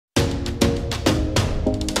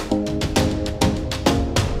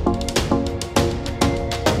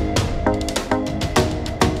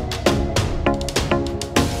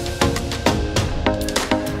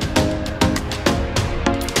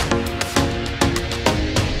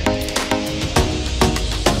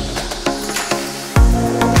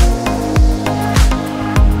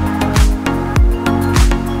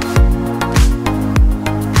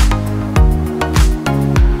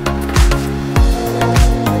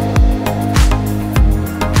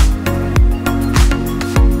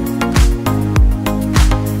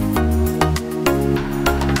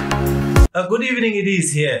Good evening it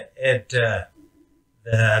is here at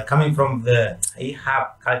coming from the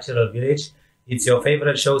Ahab Cultural Village. It's your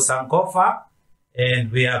favorite show, Sankofa,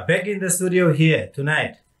 and we are back in the studio here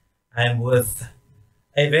tonight. I'm with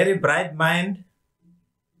a very bright mind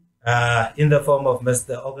in the form of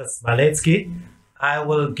Mr. August Maletzky. I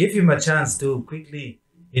will give him a chance to quickly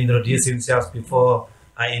introduce himself before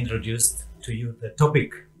I introduce to you the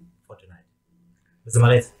topic for tonight. Mr.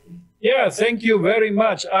 Maletzky. Yeah, thank you very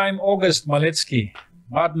much. I'm August Maletzky,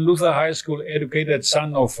 Martin Luther High School educated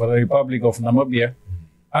son of the Republic of Namibia.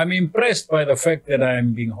 I'm impressed by the fact that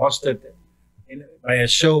I'm being hosted by a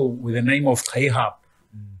show with the name of Ahab.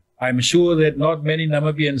 I'm sure that not many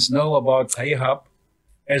Namibians know about Ahab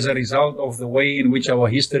as a result of the way in which our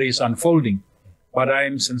history is unfolding. But I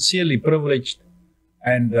am sincerely privileged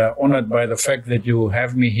and honored by the fact that you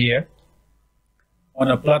have me here on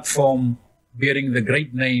a platform bearing the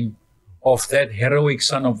great name of that heroic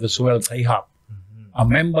son of the soil, Ahab, a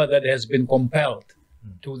member that has been compelled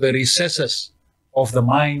to the recesses of the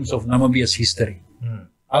minds of Namibia's history.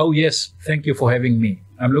 Oh yes, thank you for having me.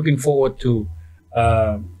 I'm looking forward to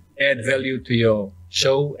add value to your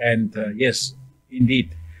show, and yes,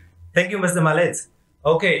 indeed. Thank you, Mr. Maletz.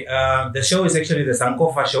 Okay, the show is actually the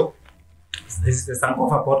Sankofa show. This is the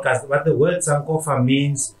Sankofa podcast. What the word Sankofa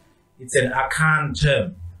means, it's an Akan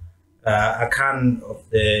term. Akan of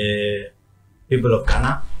the people of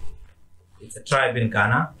Ghana. It's a tribe in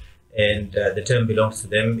Ghana, and the term belongs to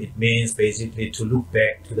them. It means basically to look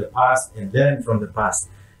back to the past and learn from the past,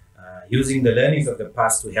 using the learnings of the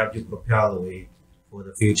past to help you propel the way for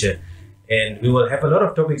the future. And we will have a lot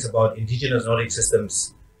of topics about indigenous knowledge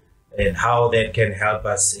systems and how that can help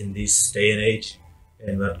us in this day and age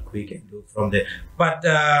and what we can do from there. But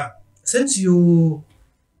since you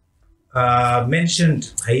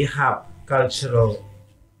mentioned Ahab cultural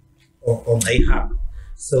or Ahab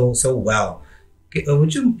so well,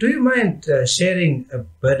 do you mind sharing a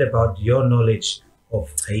bit about your knowledge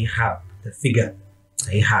of Ahab, the figure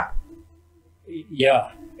Ahab?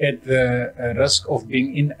 Yeah, at the risk of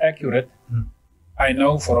being inaccurate, I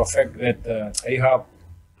know for a fact that Ahab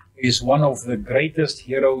is one of the greatest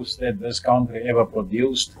heroes that this country ever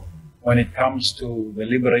produced when it comes to the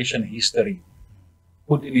liberation history,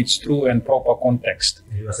 put in its true and proper context.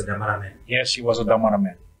 He was a Damara man. Yes, he was a Damara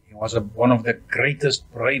man. He was one of the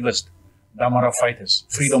greatest, bravest Damara fighters,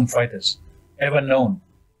 freedom fighters, ever known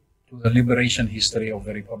to the liberation history of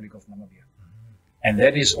the Republic of Namibia. And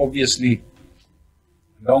that is obviously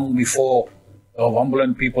long before the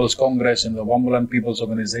Wambulan People's Congress and the Wambulan People's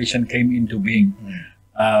Organization came into being.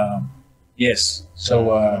 Yes,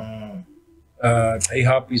 so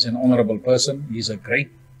Ahab is an honorable person. He's a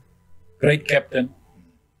great captain.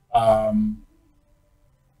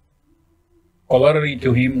 Corollary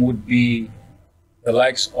to him would be the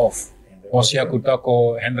likes of Hosea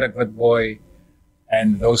Kutako, Hendrik Witbooi,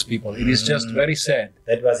 and those people. It is just very sad.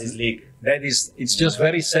 That was his league. It's just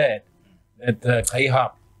very sad that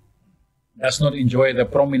Ahab does not enjoy the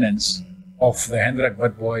prominence of the Hendrik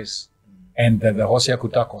Witbois and the Hosea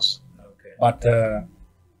Kutakos. Okay. But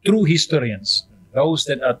true historians, those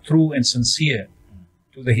that are true and sincere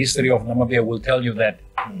to the history of Namibia, will tell you that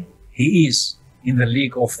he is in the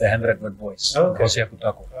league of the Hendrik Witbois, Hosea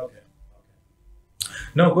Kutako. Okay.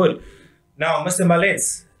 No, good. Now, Mr.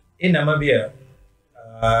 Maletz, in Namibia,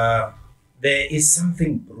 there is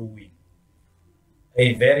something brewing.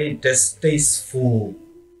 A very distasteful,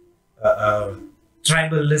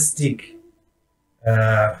 tribalistic,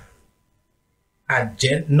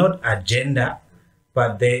 not agenda,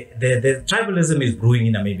 but the tribalism is brewing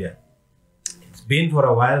in Namibia. It's been for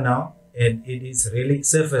a while now, and it is really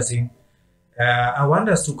surfacing. I want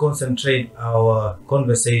us to concentrate our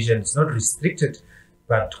conversations, not restricted,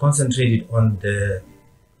 but concentrated on the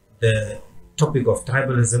topic of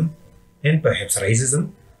tribalism and perhaps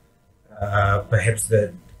racism. Perhaps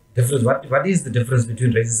the difference. What is the difference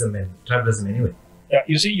between racism and tribalism anyway? Yeah,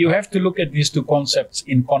 you see, you have to look at these two concepts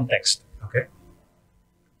in context. Okay.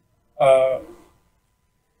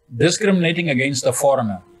 Discriminating against a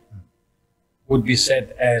foreigner would be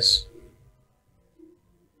said as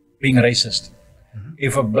being racist.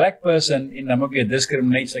 If a black person in Namibia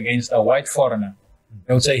discriminates against a white foreigner,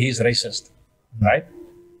 they would say he's racist, right?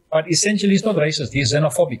 But essentially he's not racist, he's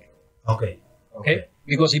xenophobic. Okay.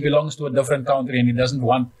 Because he belongs to a different country and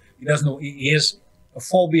he has a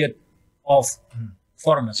phobia of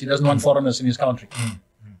foreigners. He doesn't want foreigners in his country,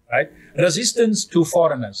 right? Resistance to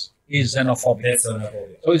foreigners is xenophobia. That's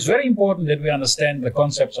xenophobia. So it's very important that we understand the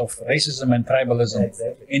concepts of racism and tribalism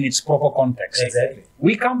in its proper context. Exactly.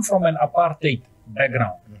 We come from an apartheid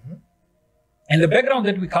background. And the background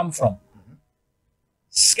that we come from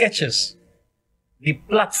sketches the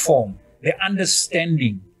platform, the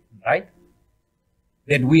understanding, right,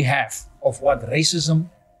 that we have of what racism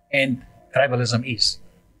and tribalism is.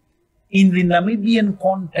 In the Namibian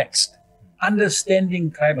context,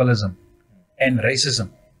 understanding tribalism and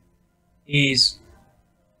racism there's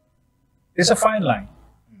a fine line.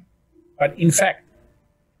 But in fact,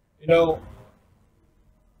 you know,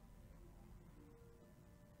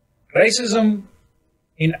 racism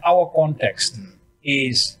in our context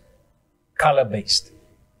is color-based,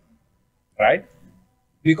 right?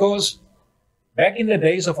 Because back in the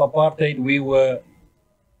days of apartheid, we were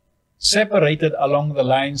separated along the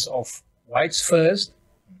lines of whites first,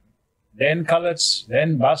 then coloreds,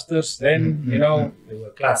 then busters, then, you know,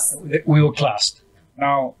 we were classed.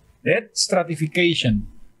 Now, that stratification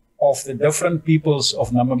of the different peoples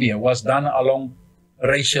of Namibia was done along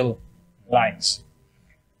racial lines.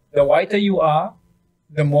 The whiter you are,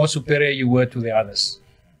 the more superior you were to the others.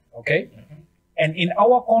 Okay? And in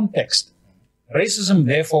our context, racism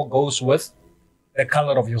therefore goes with the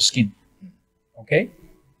color of your skin. Okay?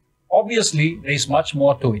 Obviously, there is much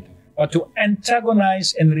more to it. But to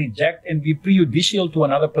antagonize and reject and be prejudicial to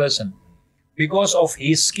another person because of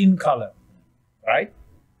his skin color, right?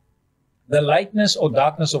 The lightness or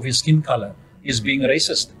darkness of his skin color is being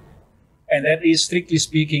racist. And that is, strictly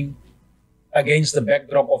speaking, against the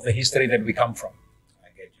backdrop of the history that we come from. I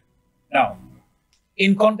get you. Now,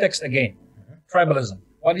 in context again, tribalism.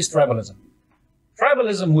 What is tribalism?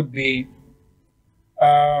 Tribalism would be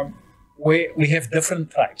where we have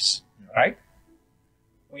different tribes, right?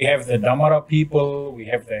 We have the Damara people, we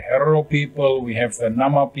have the Herero people, we have the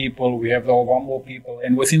Nama people, we have the Ovambo people,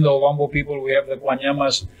 and within the Ovambo people we have the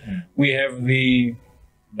Kwanyamas, we have the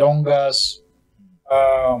Dongas,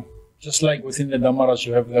 just like within the Damaras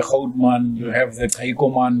you have the Goudman, you have the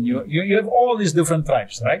Kaikoman, you have all these different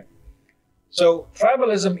tribes, right? So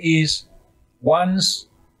tribalism is one's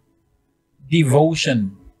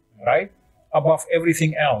devotion, right, above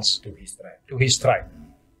everything else to his tribe.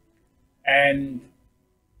 And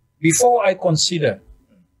before I consider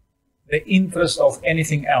the interest of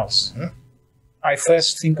anything else, I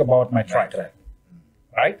first think about my tribe,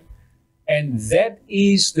 right? And that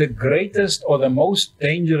is the greatest or the most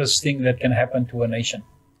dangerous thing that can happen to a nation,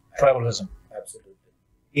 tribalism. Absolutely.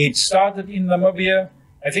 It started in Namibia.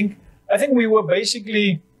 I think we were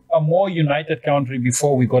basically a more united country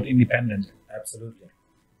before we got independent. Absolutely.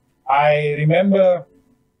 I remember,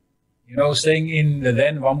 you know, staying in the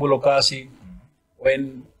then Wambu Lokasi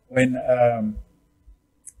when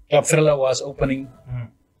Club Thriller was opening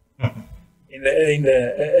in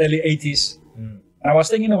the early 80s. I was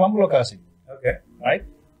staying in a Wambu Lokasi. Okay. Right?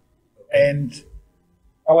 And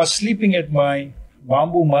I was sleeping at my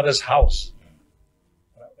Wambu mother's house.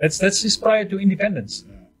 That's just prior to independence.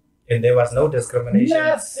 And there was no discrimination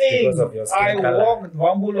because of your skin color. I walked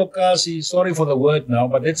Wambu Lokasi, sorry for the word now,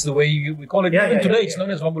 but that's the way we call it. Even today it's known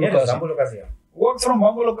as Wambu Lokasi. Wambu Lokasi, yeah. Walked from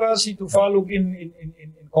Wambu Lokasi to Faluk in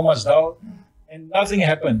Kommersdal, and nothing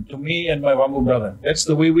happened to me and my Wambu brother. That's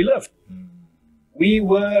the way we lived. We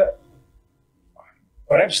were,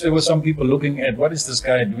 perhaps there were some people looking at, what is this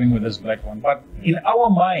guy doing with this black one? But in our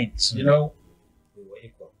minds, you know, we were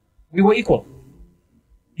equal. We were equal.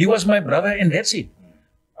 He was my brother and that's it.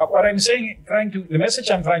 What I'm saying, the message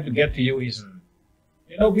I'm trying to get to you is,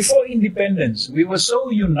 you know, before independence, we were so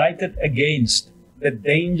united against the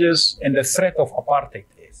dangers and the threat of apartheid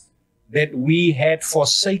that we had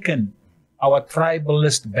forsaken our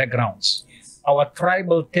tribalist backgrounds, our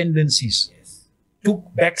tribal tendencies, took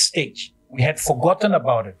backstage. We had forgotten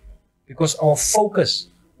about it because our focus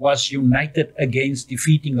was united against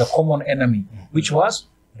defeating the common enemy, which was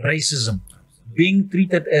racism, being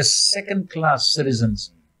treated as second-class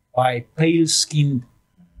citizens by pale-skinned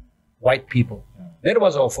white people. That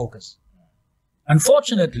was our focus.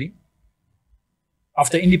 Unfortunately,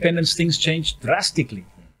 after independence, things changed drastically.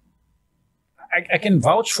 I can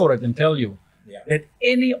vouch for it and tell you that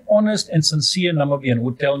any honest and sincere Namibian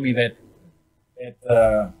would tell me that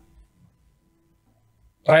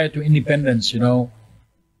prior to independence, you know,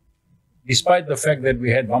 despite the fact that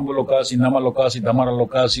we had Wambu Lokasi, Nama Lokasi, Damara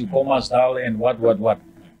Lokasi, Kommersdal, and what,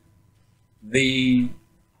 the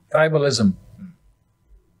tribalism,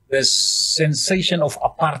 the sensation of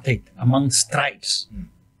apartheid amongst tribes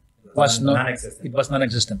was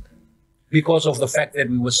non-existent because of the fact that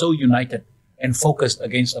we were so united and focused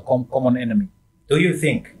against a common enemy. Do you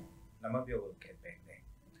think Namibia will get back there?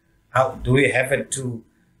 How do we have it to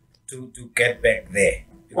get back there?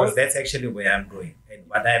 Because that's actually where I'm going and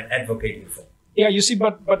what I'm advocating for. Yeah, you see,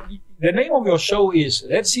 but the name of your show is,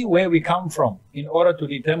 let's see where we come from in order to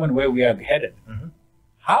determine where we are headed.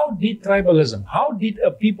 how did tribalism, how did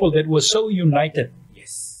a people that were so united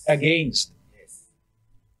against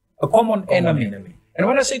a common enemy. And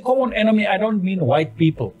when I say common enemy, I don't mean white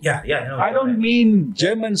people. No, I don't mean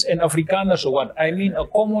Germans and Afrikaners or what. I mean a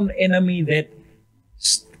common enemy that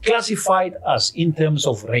classified us in terms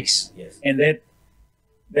of race. And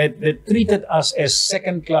that treated us as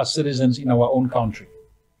second-class citizens in our own country.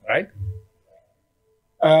 Right?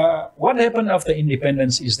 What happened after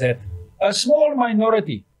independence is that a small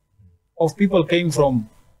minority of people came from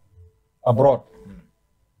abroad.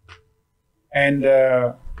 And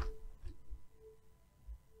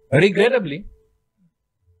regrettably,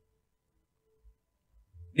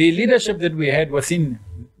 the leadership that we had within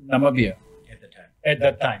Namibia at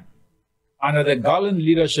that time, under the gallant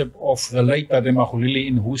leadership of the late Tate Magolile,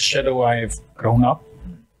 in whose shadow I have grown up,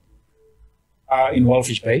 in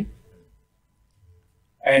Walfish Bay,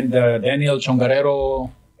 and Daniel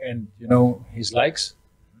Chongarero and, his likes,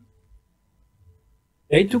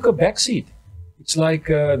 they took a backseat. It's like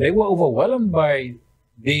they were overwhelmed by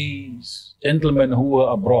these gentlemen who were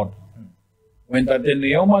abroad. When Tate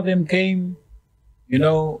Neoma them came,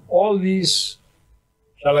 all these,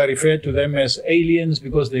 shall I refer to them as aliens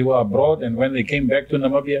because they were abroad, and when they came back to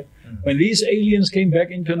Namibia, when these aliens came back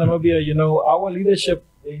into Namibia, our leadership,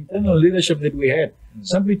 the internal leadership that we had,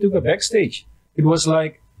 simply took a backstage. It was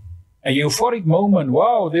like a euphoric moment.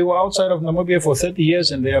 Wow, they were outside of Namibia for 30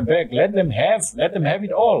 years and they are back. Let them have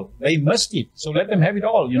it all. They missed it, so let them have it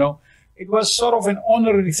all, It was sort of an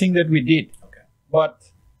honorary thing that we did,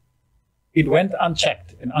 but it went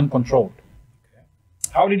unchecked and uncontrolled.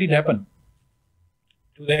 How did it happen?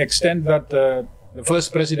 To the extent that the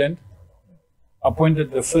first president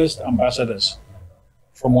appointed the first ambassadors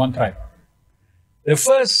from one tribe. The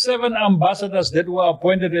first 7 ambassadors that were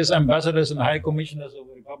appointed as ambassadors and high commissioners of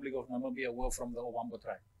the Republic of Namibia were from the Ovambo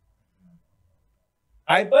tribe.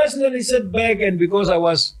 I personally sat back, and because I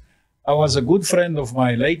was a good friend of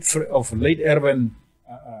my late Erwin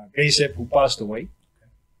Keisep, who passed away.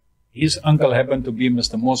 His uncle happened to be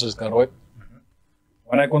Mr. Moses Garoy.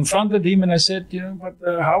 When I confronted him and I said, but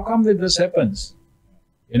how come that this happens?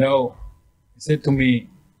 He said to me,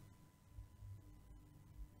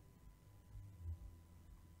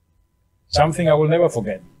 something I will never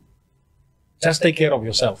forget. Just take care of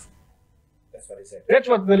yourself. That's what he said. That's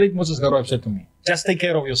what the late Moses Garoy said to me. Just take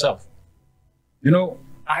care of yourself.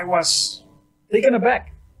 I was taken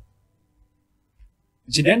aback.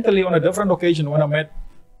 Incidentally, on a different occasion, when I met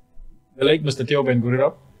the late Mr. Theo Ben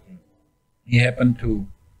Gurirab, he happened to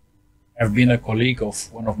have been a colleague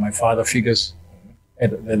of one of my father figures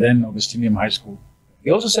at the then Augustinium High School.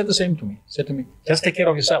 He also said the same to me. He said to me, just take care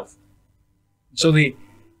of yourself. So the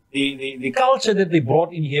culture that they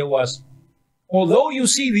brought in here was, although you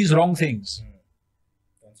see these wrong things,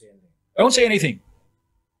 don't say anything.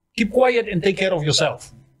 Keep quiet and take care of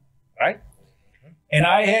yourself. Right? And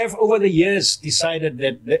I have, over the years, decided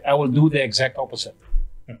that I will do the exact opposite.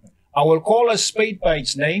 I will call a spade by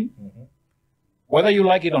its name, whether you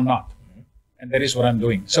like it or not. And that is what I'm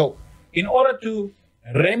doing. So, in order to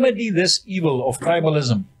remedy this evil of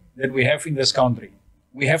tribalism that we have in this country,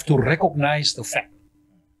 we have to recognize the fact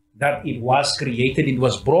that it was created, it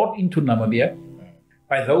was brought into Namibia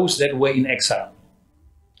by those that were in exile.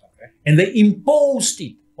 And they imposed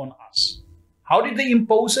it on us. How did they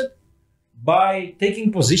impose it? By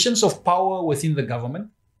taking positions of power within the government,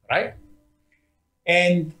 right?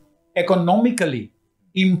 And economically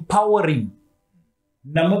empowering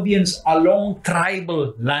Namibians along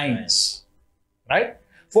tribal lines, right?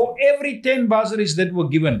 For every 10 bursaries that were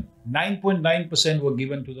given, 9.9% were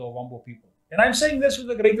given to the Ovambo people. And I'm saying this with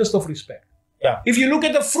the greatest of respect. If you look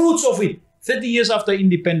at the fruits of it, 30 years after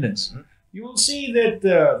independence, you will see that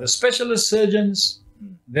the specialist surgeons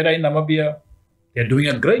that are in Namibia, they're doing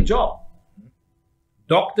a great job.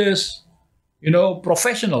 Doctors,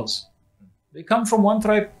 professionals, they come from one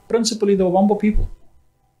tribe, principally the Ovambo people.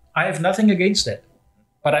 I have nothing against that,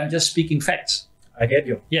 but I'm just speaking facts. I get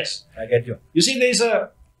you. Yes. I get you. You see, there's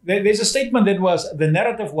a statement that was, the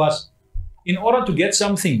narrative was, in order to get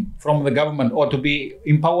something from the government or to be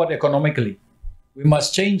empowered economically, we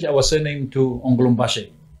must change our surname to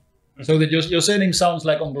Onglombashe. So that your surname sounds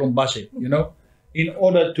like Onglombashe, in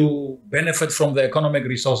order to benefit from the economic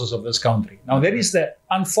resources of this country. Now, that is the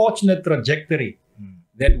unfortunate trajectory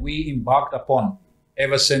that we embarked upon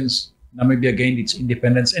ever since Namibia gained its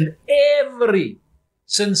independence. And every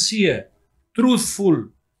sincere, truthful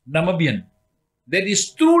Namibian that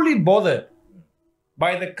is truly bothered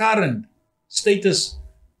by the current status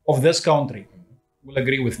of this country will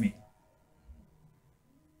agree with me.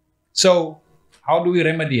 So, how do we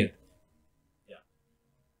remedy it?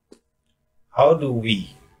 how do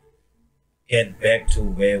we get back to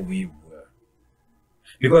where we were?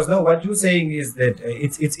 Because no, what you're saying is that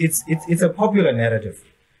it's a popular narrative,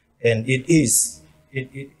 and it's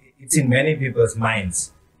in many people's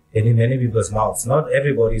minds and in many people's mouths. Not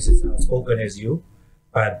everybody is as outspoken as you,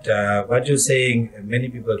 but what you're saying, many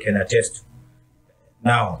people can attest to.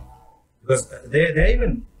 Now, because there are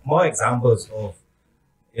even more examples of,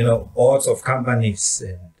 boards of companies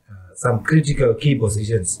and some critical key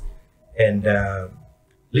positions and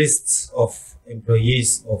lists of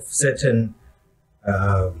employees of certain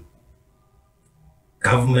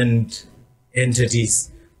government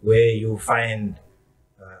entities where you find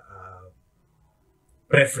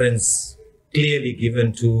preference clearly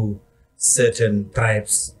given to certain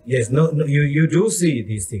tribes. Yes, you do see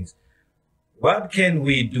these things. What can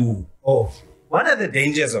we do? Oh, what are the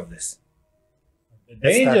dangers of this? The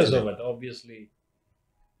dangers of it, obviously,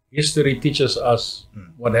 history teaches us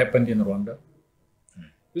what happened in Rwanda.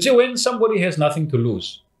 You see, when somebody has nothing to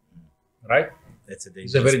lose, right?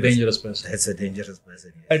 He's a very dangerous person. That's a dangerous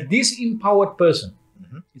person. Yes. A disempowered person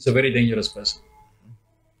is a very dangerous person.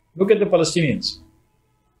 Look at the Palestinians.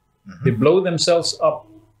 They blow themselves up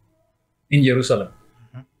in Jerusalem.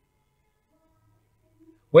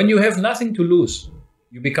 When you have nothing to lose,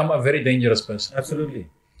 you become a very dangerous person. Absolutely.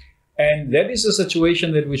 And that is a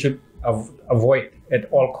situation that we should avoid at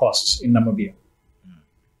all costs in Namibia.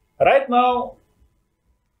 Right now,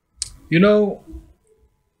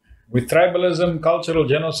 with tribalism, cultural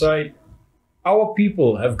genocide, our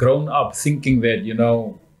people have grown up thinking that,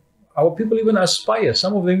 our people even aspire,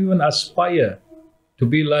 some of them even aspire to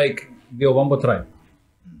be like the Ovambo tribe.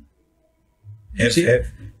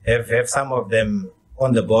 Have some of them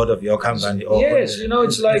on the board of your company? Or yes,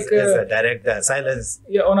 it's like as a director, silence.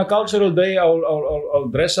 Yeah, on a cultural day, I'll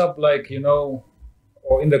dress up like, or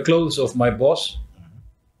in the clothes of my boss.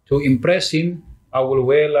 To impress him, I will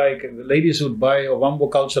wear like the ladies would buy Ovambo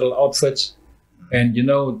cultural outfits and,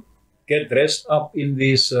 get dressed up in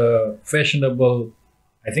these fashionable,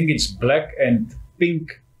 I think it's black and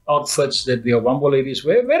pink outfits that the Ovambo ladies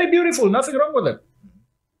wear. Very beautiful, nothing wrong with it.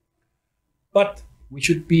 But we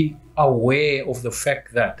should be aware of the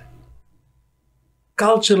fact that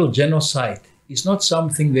cultural genocide is not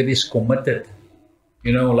something that is committed,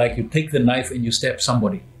 like you take the knife and you stab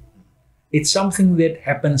somebody. It's something that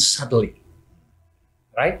happens subtly,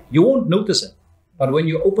 right? You won't notice it. But when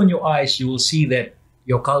you open your eyes, you will see that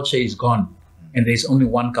your culture is gone and there's only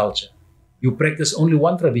one culture. You practice only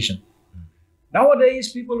one tradition.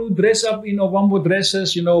 Nowadays, people who dress up in Ovambo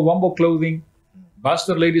dresses, Ovambo clothing,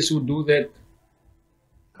 bastard ladies would do that,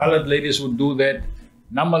 colored ladies would do that,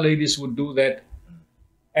 Nama ladies would do that,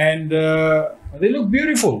 and they look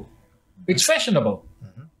beautiful. It's fashionable.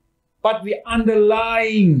 But the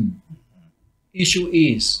underlying issue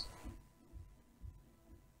is,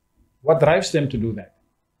 what drives them to do that?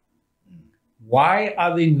 Why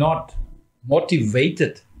are they not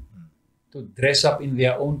motivated to dress up in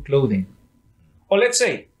their own clothing? Or let's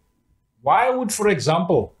say, why would, for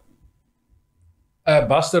example, a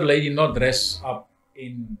bastard lady not dress up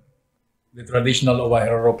in the traditional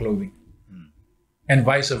Ovaherero clothing? And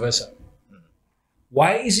vice versa.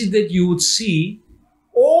 Why is it that you would see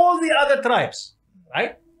all the other tribes,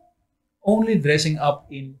 right, only dressing up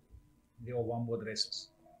in the Ovambo dresses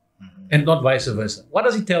and not vice versa? What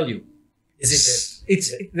does it tell you? That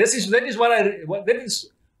is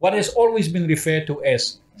what has always been referred to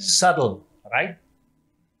as subtle, right?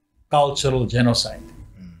 Cultural genocide.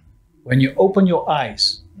 When you open your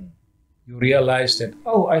eyes, you realize that,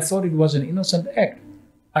 oh, I thought it was an innocent act.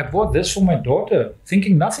 I bought this for my daughter,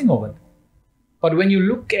 thinking nothing of it. But when you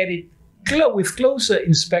look at it with closer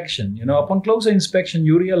inspection, upon closer inspection,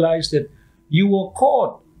 you realize that you were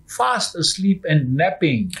caught fast asleep and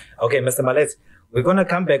napping. Okay, Mr. Maletzky, we're going to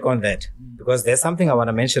come back on that because there's something I want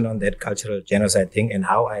to mention on that cultural genocide thing and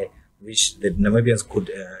how I wish that Namibians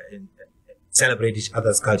could celebrate each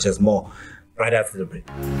other's cultures more right after the break.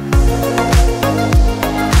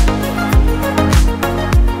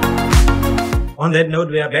 On that note,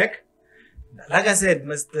 we are back. Like I said,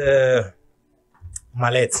 Mr.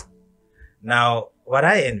 Maletzky, now what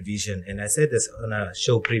I envision, and I said this on a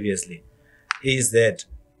show previously, is that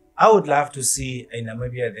I would love to see a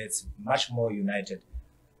Namibia that's much more united.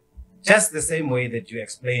 Just the same way that you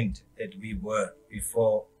explained that we were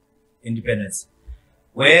before independence,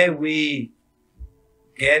 where we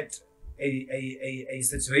get a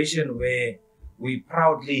situation where we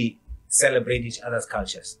proudly celebrate each other's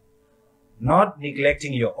cultures, not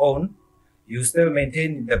neglecting your own. You still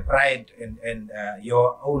maintain the pride and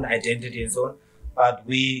your own identity and so on, but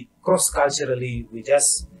we cross-culturally, we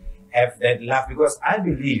just have that love, because I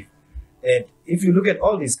believe that if you look at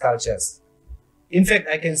all these cultures, in fact,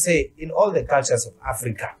 I can say in all the cultures of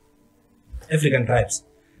Africa, African tribes,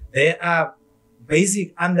 there are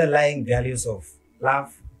basic underlying values of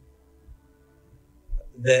love,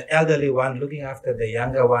 the elderly one looking after the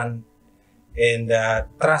younger one, and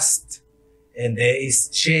trust, and there is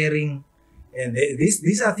sharing, and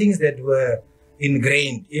these are things that were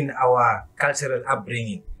ingrained in our cultural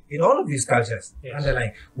upbringing. In all of these cultures, yes.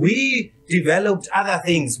 Underlying, we developed other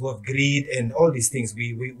things with greed and all these things.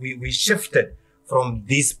 We shifted from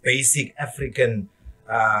this basic African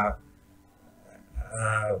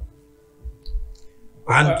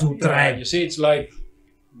Bantu tribe. You see, it's like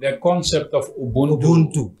the concept of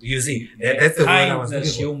Ubuntu. You see, that's the word I was looking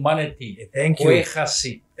for. Humanity. Thank you.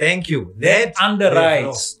 Thank you. That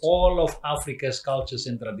underwrites all of Africa's cultures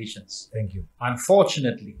and traditions. Thank you.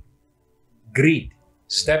 Unfortunately, greed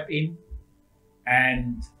step in,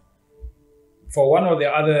 and for one or the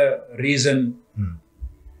other reason,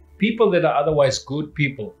 people that are otherwise good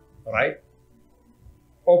people, right,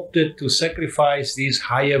 opted to sacrifice these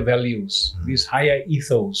higher values, these higher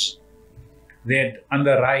ethos that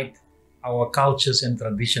underwrite our cultures and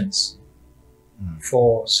traditions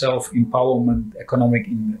for self-empowerment, economic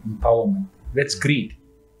empowerment. That's greed.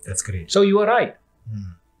 That's greed. So you are right.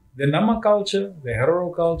 The Nama culture, the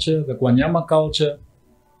Herero culture, the Kwanyama culture,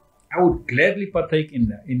 I would gladly partake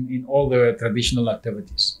in all the traditional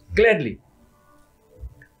activities. Gladly.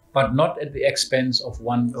 But not at the expense of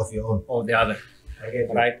one of your own or the other. Okay,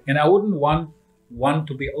 right? And I wouldn't want one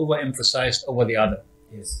to be overemphasized over the other.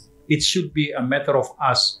 Yes. It should be a matter of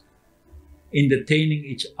us entertaining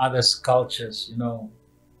each other's cultures, you know,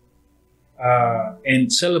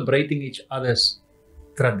 and celebrating each other's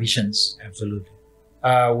traditions. Absolutely.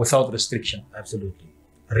 Without restriction. Absolutely.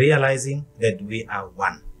 Realizing that we are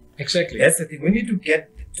one. Exactly. That's the thing. We need to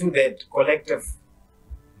get to that collective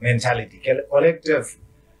mentality.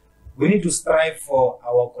 We need to strive for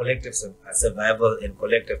our collective survival and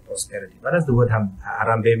collective prosperity. What does the word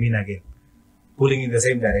Harambe mean again? Pulling in the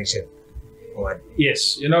same direction. Or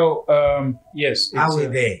yes, you know, yes. Are we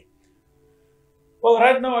there? Well,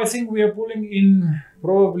 right now I think we are pulling in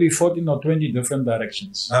probably 14 or 20 different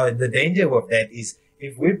directions. The danger of that is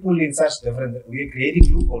if we pull in such different, we're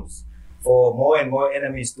creating loopholes for more and more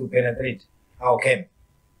enemies to penetrate our camp.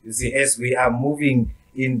 You see, as we are moving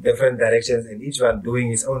in different directions and each one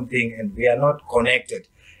doing his own thing, and we are not connected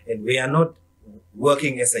and we are not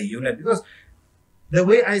working as a unit. Because the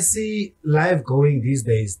way I see life going these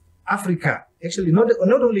days, Africa, actually not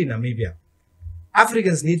only Namibia,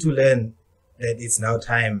 Africans need to learn that it's now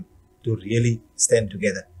time to really stand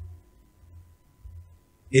together.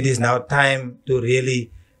 It is now time to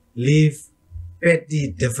really leave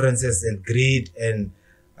petty differences and greed and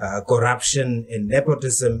corruption and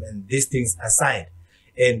nepotism and these things aside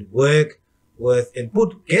and work with and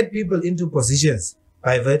get people into positions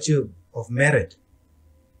by virtue of merit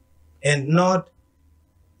and not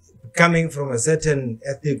coming from a certain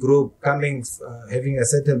ethnic group, having a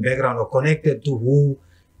certain background or connected to who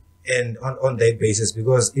and on that basis.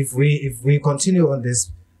 Because if we continue on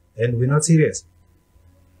this, then we're not serious.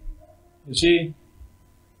 You see,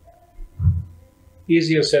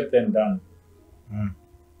 easier said than done.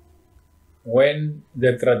 When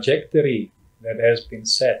the trajectory that has been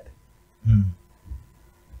set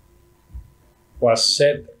was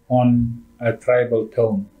set on a tribal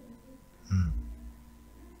tone,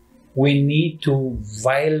 we need to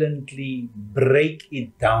violently break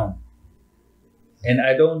it down. And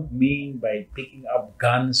I don't mean by picking up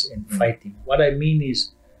guns and fighting. What I mean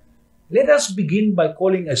is, let us begin by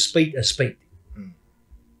calling a spade a spade.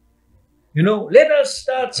 You know, let us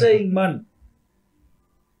start saying, man,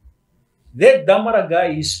 that Damara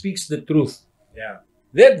guy, he speaks the truth. Yeah.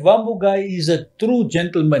 That Wambu guy is a true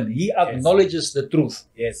gentleman. He acknowledges the truth.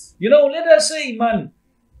 Yes. You know, let us say, man,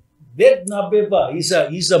 that Nabeba,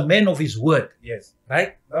 he's a man of his word. Yes.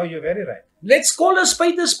 Right? No, you're very right. Let's call a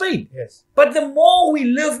spade a spade. Yes. But the more we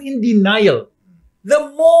live in denial, the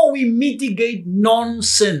more we mitigate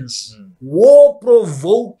nonsense,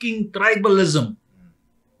 war-provoking tribalism,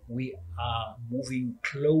 we are moving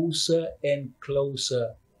closer and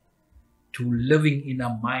closer to living in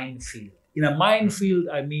a minefield. In a minefield,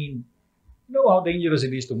 I mean, you know how dangerous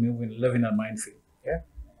it is to live in a minefield. Yeah.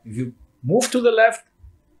 If you move to the left,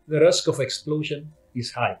 the risk of explosion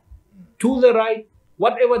is high. To the right,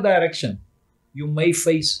 whatever direction, you may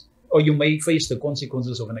face the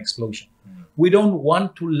consequences of an explosion. We don't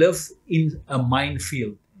want to live in a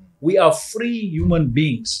minefield. We are free human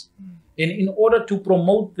beings. And in order to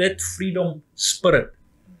promote that freedom spirit,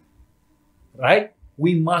 right,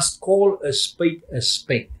 we must call a spade a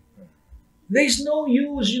spade. There's no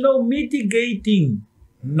use, mitigating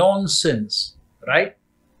nonsense, right?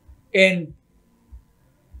 And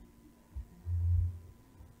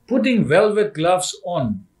putting velvet gloves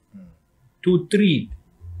on to treat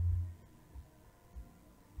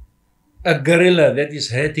a guerrilla that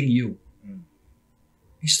is hurting you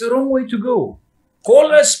is the wrong way to go.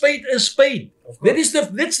 Call a spade a spade. That's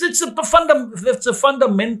the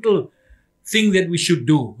fundamental thing that we should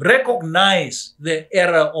do. Recognize the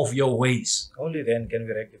error of your ways. Only then can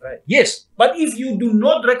we rectify it. Yes, but if you do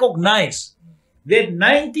not recognize that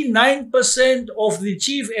 99% of the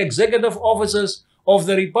chief executive officers of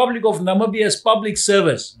the Republic of Namibia's public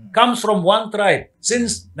service comes from one tribe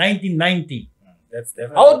since 1990. That's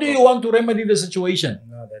definitely. How do you want to remedy the situation?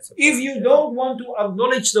 No, that's If you don't want to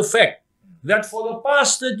acknowledge the fact that for the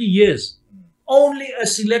past 30 years, only a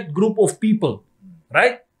select group of people,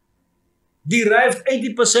 right, derived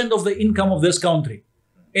 80% of the income of this country.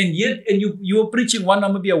 And yet, you were preaching one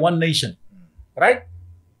Namibia, one nation, right?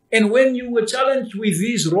 And when you were challenged with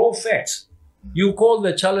these raw facts, you call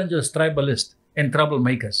the challengers tribalist and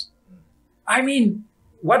troublemakers. I mean,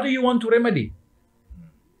 what do you want to remedy?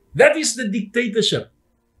 That is the dictatorship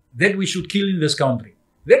that we should kill in this country.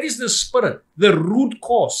 That is the spirit, the root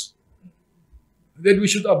cause that we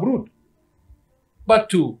should uproot. But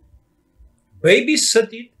to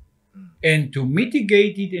babysit it and to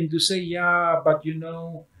mitigate it and to say, yeah, but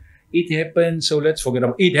it happened, so let's forget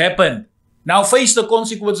about it. It happened. Now face the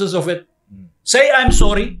consequences of it. Say, I'm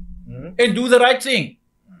sorry, and do the right thing.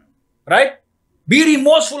 Right? Be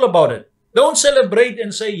remorseful about it. Don't celebrate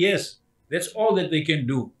and say, yes, that's all that they can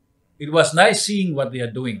do. It was nice seeing what they are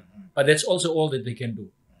doing, but that's also all that they can do.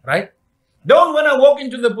 Right? Don't when I walk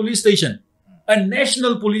into the police station, a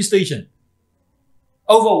national police station,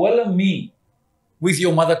 overwhelm me with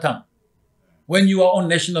your mother tongue when you are on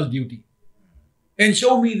national duty. And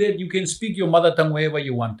show me that you can speak your mother tongue wherever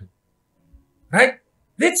you want to. Right?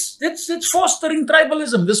 That's fostering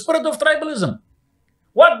tribalism, the spirit of tribalism.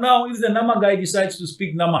 What now if the Nama guy decides to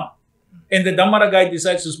speak Nama, and the Damara guy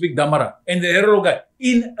decides to speak Damara, and the Herero guy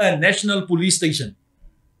in a national police station?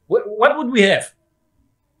 What would we have?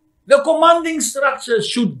 The commanding structure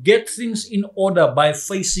should get things in order by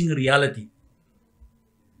facing reality.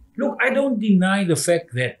 Look, I don't deny the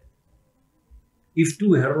fact that if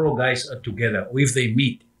two Herero guys are together, or if they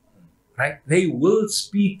meet, right, they will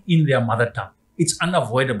speak in their mother tongue. It's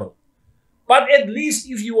unavoidable. But at least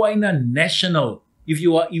if you are in a national, if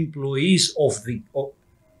you are employees of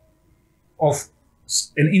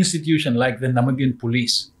an institution like the Namibian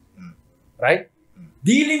police, right,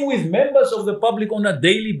 dealing with members of the public on a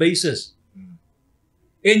daily basis,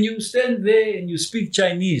 and you stand there and you speak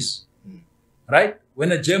Chinese, right,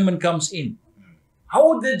 when a German comes in, how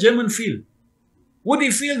would the German feel? Would he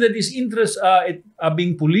feel that his interests are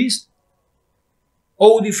being policed?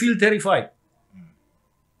 Or would he feel terrified?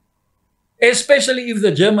 Especially if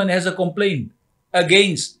the German has a complaint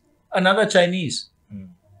against another Chinese.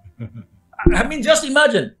 I mean, just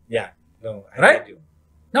imagine. Yeah. No, I right? get you.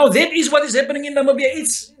 Now, that is what is happening in Namibia.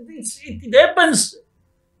 It happens.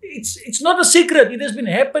 It's not a secret. It has been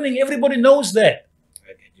happening. Everybody knows that.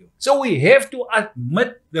 I get you. So we have to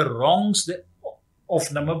admit the wrongs of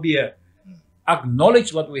Namibia,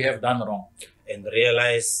 acknowledge what we have done wrong, And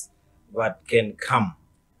realize what can come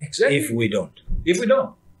if we don't. If we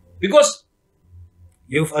don't. Because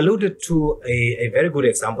you've alluded to a very good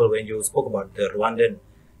example when you spoke about the Rwandan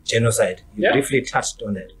genocide. You briefly touched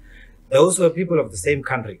on that. Those were people of the same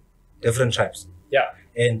country, different tribes. Yeah.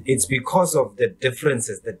 And it's because of the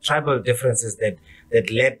differences, the tribal differences that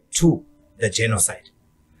led to the genocide.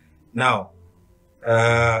 Now,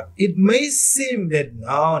 it may seem that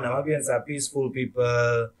now Namibians are peaceful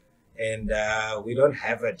people and we don't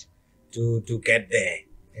have it to get there.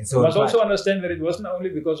 And so you must also understand that it wasn't only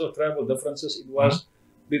because of tribal differences, it was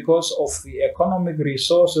because of the economic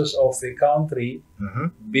resources of the country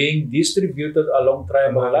being distributed along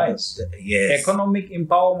tribal lines. Yes. Economic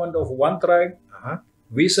empowerment of one tribe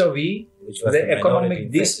vis-a-vis the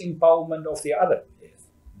economic disempowerment of the other. Yes.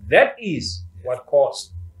 That is what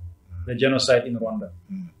caused the genocide in Rwanda.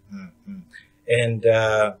 And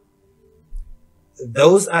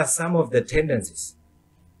those are some of the tendencies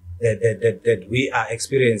that we are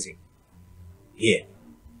experiencing here.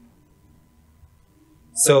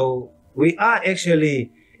 So we are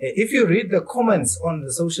actually, if you read the comments on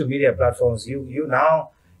the social media platforms, you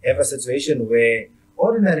now have a situation where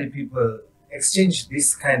ordinary people exchange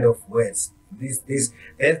this kind of words. There's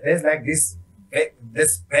like this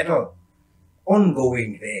battle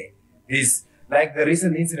ongoing there. This, like the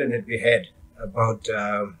recent incident that we had about,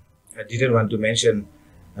 I didn't want to mention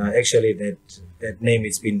actually that name.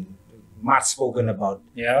 It's been much spoken about.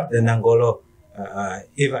 Yeah. The Nangolo,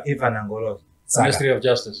 Eva Nangolo saga. Ministry of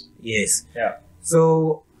Justice. Yes. Yeah.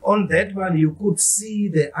 So on that one, you could see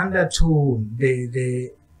the undertone,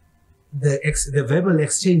 the verbal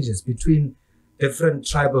exchanges between different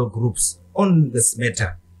tribal groups on this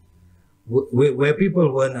matter, where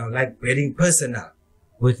people were now like getting personal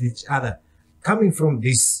with each other, coming from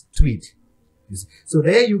this tweet. So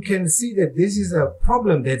there you can see that this is a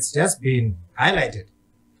problem that's just been highlighted.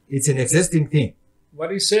 It's an existing thing. What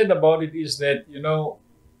he said about it is that, you know,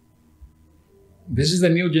 this is the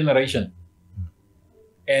new generation.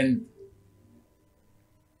 And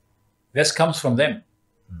this comes from them.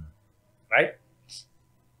 Right?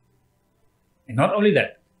 And not only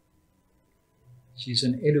that, she's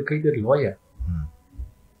an educated lawyer.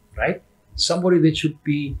 Right? Somebody that should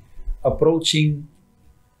be approaching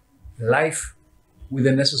life with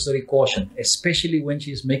the necessary caution, especially when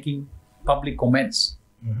she's making public comments.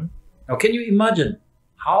 Now, can you imagine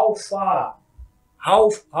how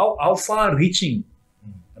far-reaching,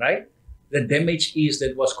 right, the damage is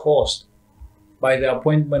that was caused by the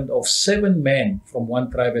appointment of 7 men from one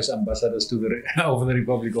tribe as ambassadors to the of the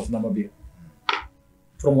Republic of Namibia,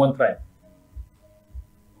 from one tribe.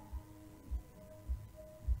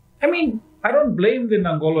 I mean, I don't blame the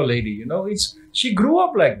Nangolo lady. You know, she grew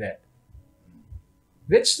up like that.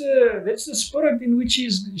 That's the spirit in which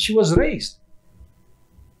she was raised.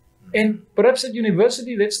 And perhaps at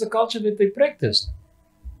university, that's the culture that they practiced.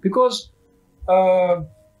 Because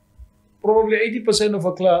probably 80% of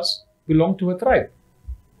her class belonged to a tribe.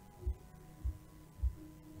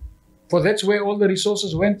 For that's where all the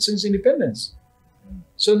resources went since independence.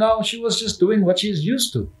 So now she was just doing what she's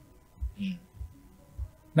used to.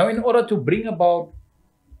 Now, in order to bring about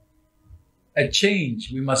a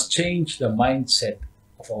change, we must change the mindset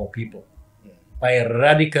of our people by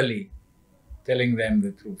radically telling them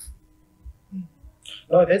the truth.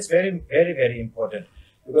 No, that's very, very, very important,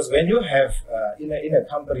 because when you have in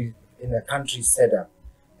a country set up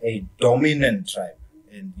a dominant tribe,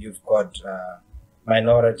 and you've got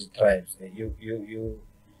minority tribes,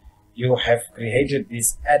 you have created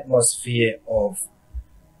this atmosphere of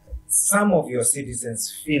some of your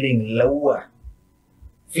citizens feeling lower,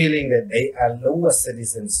 feeling that they are lower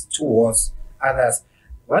citizens towards others.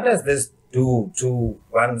 What does this do to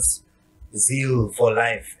one's zeal for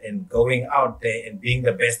life and going out there and being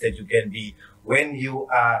the best that you can be when you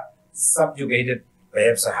are subjugated,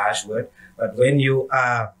 perhaps a harsh word, but when you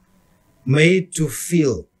are made to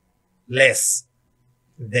feel less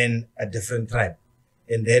than a different tribe?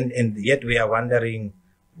 And yet we are wondering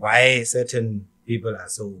why certain people are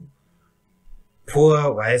so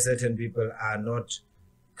poor, why certain people are not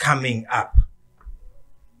coming up.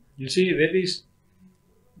 You see, that is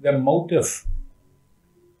the motive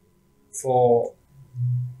for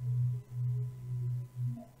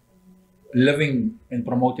living and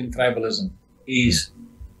promoting tribalism, is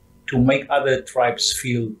to make other tribes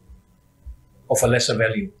feel of a lesser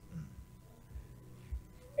value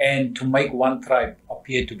and to make one tribe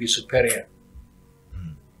appear to be superior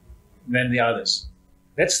than the others.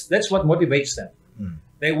 That's what motivates them.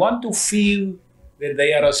 They want to feel that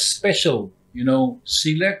they are a special,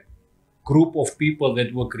 select group of people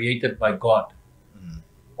that were created by God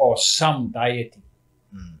or some deity,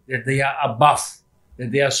 that they are above,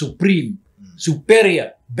 that they are supreme,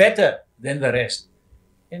 superior, better than the rest.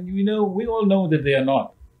 And we all know that they are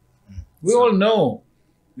not. We all know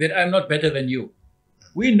that I'm not better than you.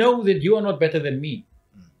 We know that you are not better than me.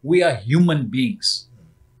 We are human beings,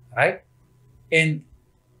 right? And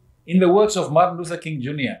in the words of Martin Luther King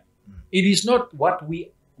Jr., it is not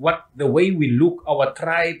the way we look, our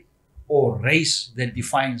tribe or race that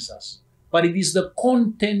defines us, but it is the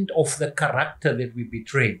content of the character that we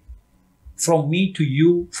betray. From me to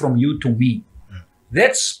you, from you to me.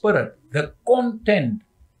 That spirit, the content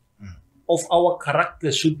of our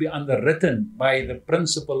character should be underwritten by the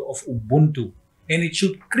principle of Ubuntu. And it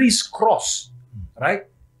should crisscross, right?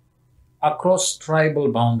 Across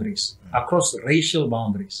tribal boundaries, across racial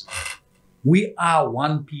boundaries. We are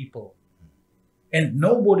one people. And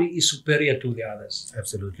nobody is superior to the others.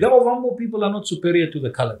 Absolutely. The Ovambo people are not superior to the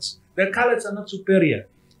Coloureds. The Coloureds are not superior.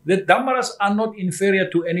 The Damaras are not inferior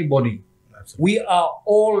to anybody. Absolutely. We are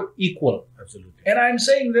all equal. Absolutely. And I'm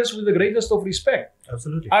saying this with the greatest of respect.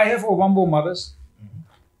 Absolutely. I have Ovambo mothers.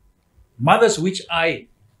 Mothers which I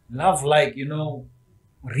love like,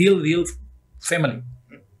 real family.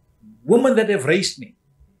 Women that have raised me.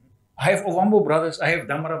 I have Ovambo brothers. I have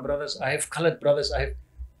Damara brothers. I have Coloured brothers.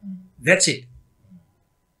 That's it.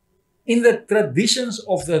 In the traditions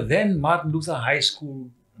of the then Martin Luther High School,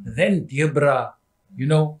 then Debra,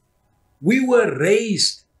 we were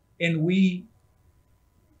raised and we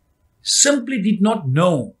simply did not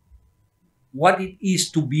know what it is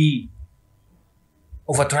to be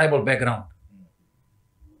of a tribal background.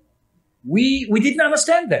 We didn't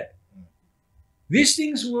understand that. These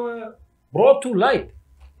things were brought to light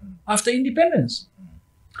after independence.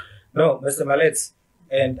 No, Mr. Malets,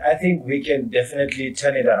 and I think we can definitely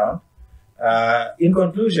turn it around. In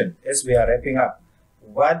conclusion, as we are wrapping up,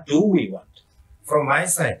 what do we want? From my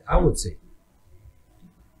side, I would say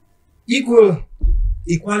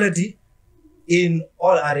equality in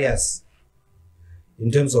all areas,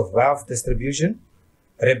 in terms of wealth distribution,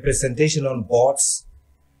 representation on boards.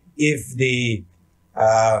 If the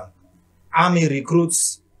army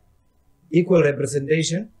recruits, equal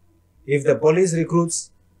representation. If the police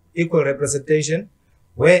recruits, equal representation.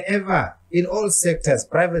 Wherever, in all sectors,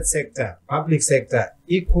 private sector, public sector,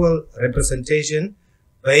 equal representation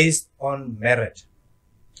based on merit.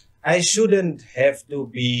 I shouldn't have to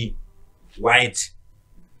be white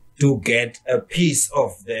to get a piece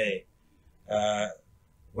of the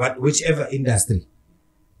whichever industry.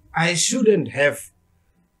 I shouldn't have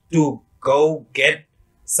to go get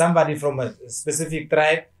somebody from a specific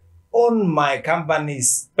tribe on my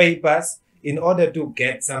company's papers in order to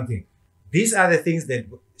get something. These are the things that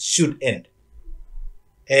should end.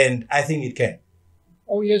 And I think it can.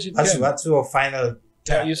 Oh, yes, it can. What's your final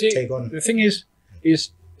you see, take on? The thing is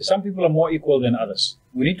some people are more equal than others.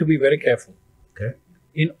 We need to be very careful. Okay.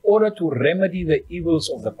 In order to remedy the evils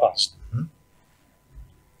of the past,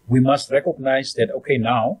 we must recognize that, okay,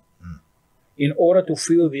 now, in order to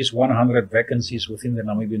fill these 100 vacancies within the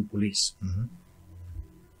Namibian police,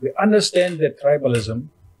 we understand that tribalism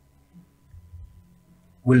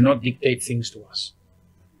will not dictate things to us.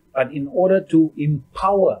 But in order to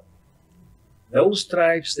empower those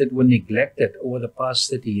tribes that were neglected over the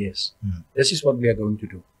past 30 years, this is what we are going to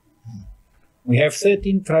do. We have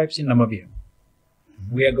 13 tribes in Namibia.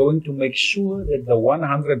 We are going to make sure that the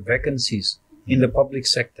 100 vacancies in the public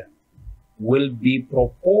sector will be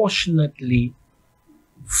proportionately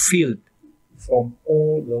filled from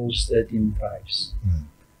all those 13 tribes.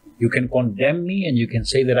 You can condemn me and you can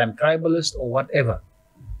say that I'm tribalist or whatever.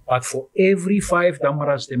 But for every 5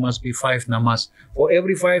 Damaras, there must be 5 Namas. For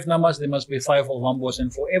every 5 Namas, there must be 5 Ovambos.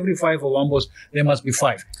 And for every 5 Ovambos, there must be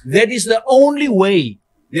 5. That is the only way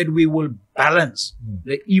that we will balance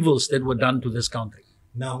the evils that were done to this country.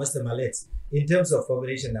 Now, Mr. Malets, in terms of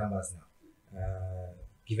population numbers now,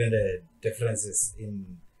 given the differences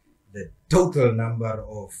in the total number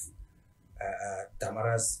of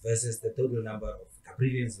Damaras versus the total number of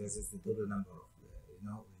Gabrielians versus the total number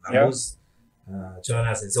of, Vambos,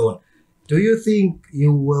 Chonas and so on. Do you think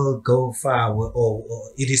you will go far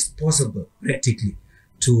or it is possible practically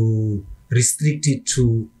to restrict it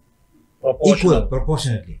to equal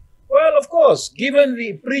proportionately? Well, of course, given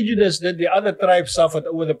the prejudice that the other tribes suffered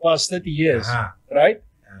over the past 30 years, right?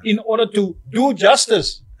 In order to do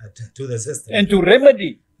justice to the system and to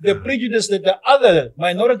remedy the prejudice that the other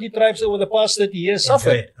minority tribes over the past 30 years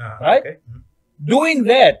suffered, right? Okay. Doing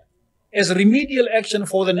that as remedial action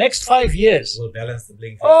for the next 5 years will balance the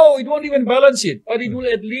playing field. Oh, it won't even balance it, but it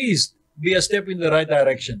will at least be a step in the right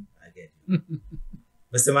direction. I get it.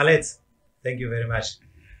 Mr. Malets, thank you very much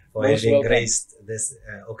for having graced this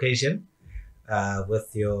occasion with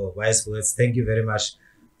your wise words. Thank you very much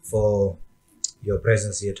for your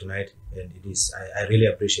presence here tonight, and it is I really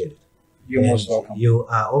appreciate it. You're most welcome. You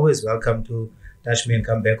are always welcome to touch me and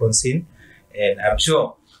come back on scene, and I'm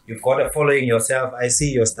sure you've got a following yourself. I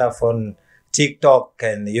see your stuff on TikTok,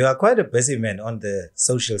 and you are quite a busy man on the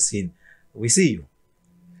social scene. We see you.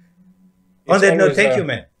 On that note, thank you,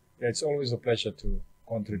 man. It's always a pleasure to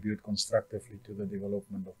contribute constructively to the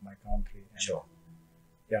development of my country. And sure.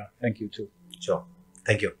 Yeah, thank you too. Sure.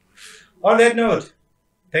 Thank you. On that note,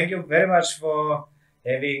 thank you very much for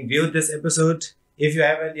having viewed this episode. If you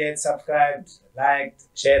haven't yet subscribed, liked,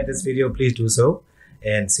 shared this video, please do so.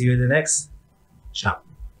 And see you in the next. Ciao.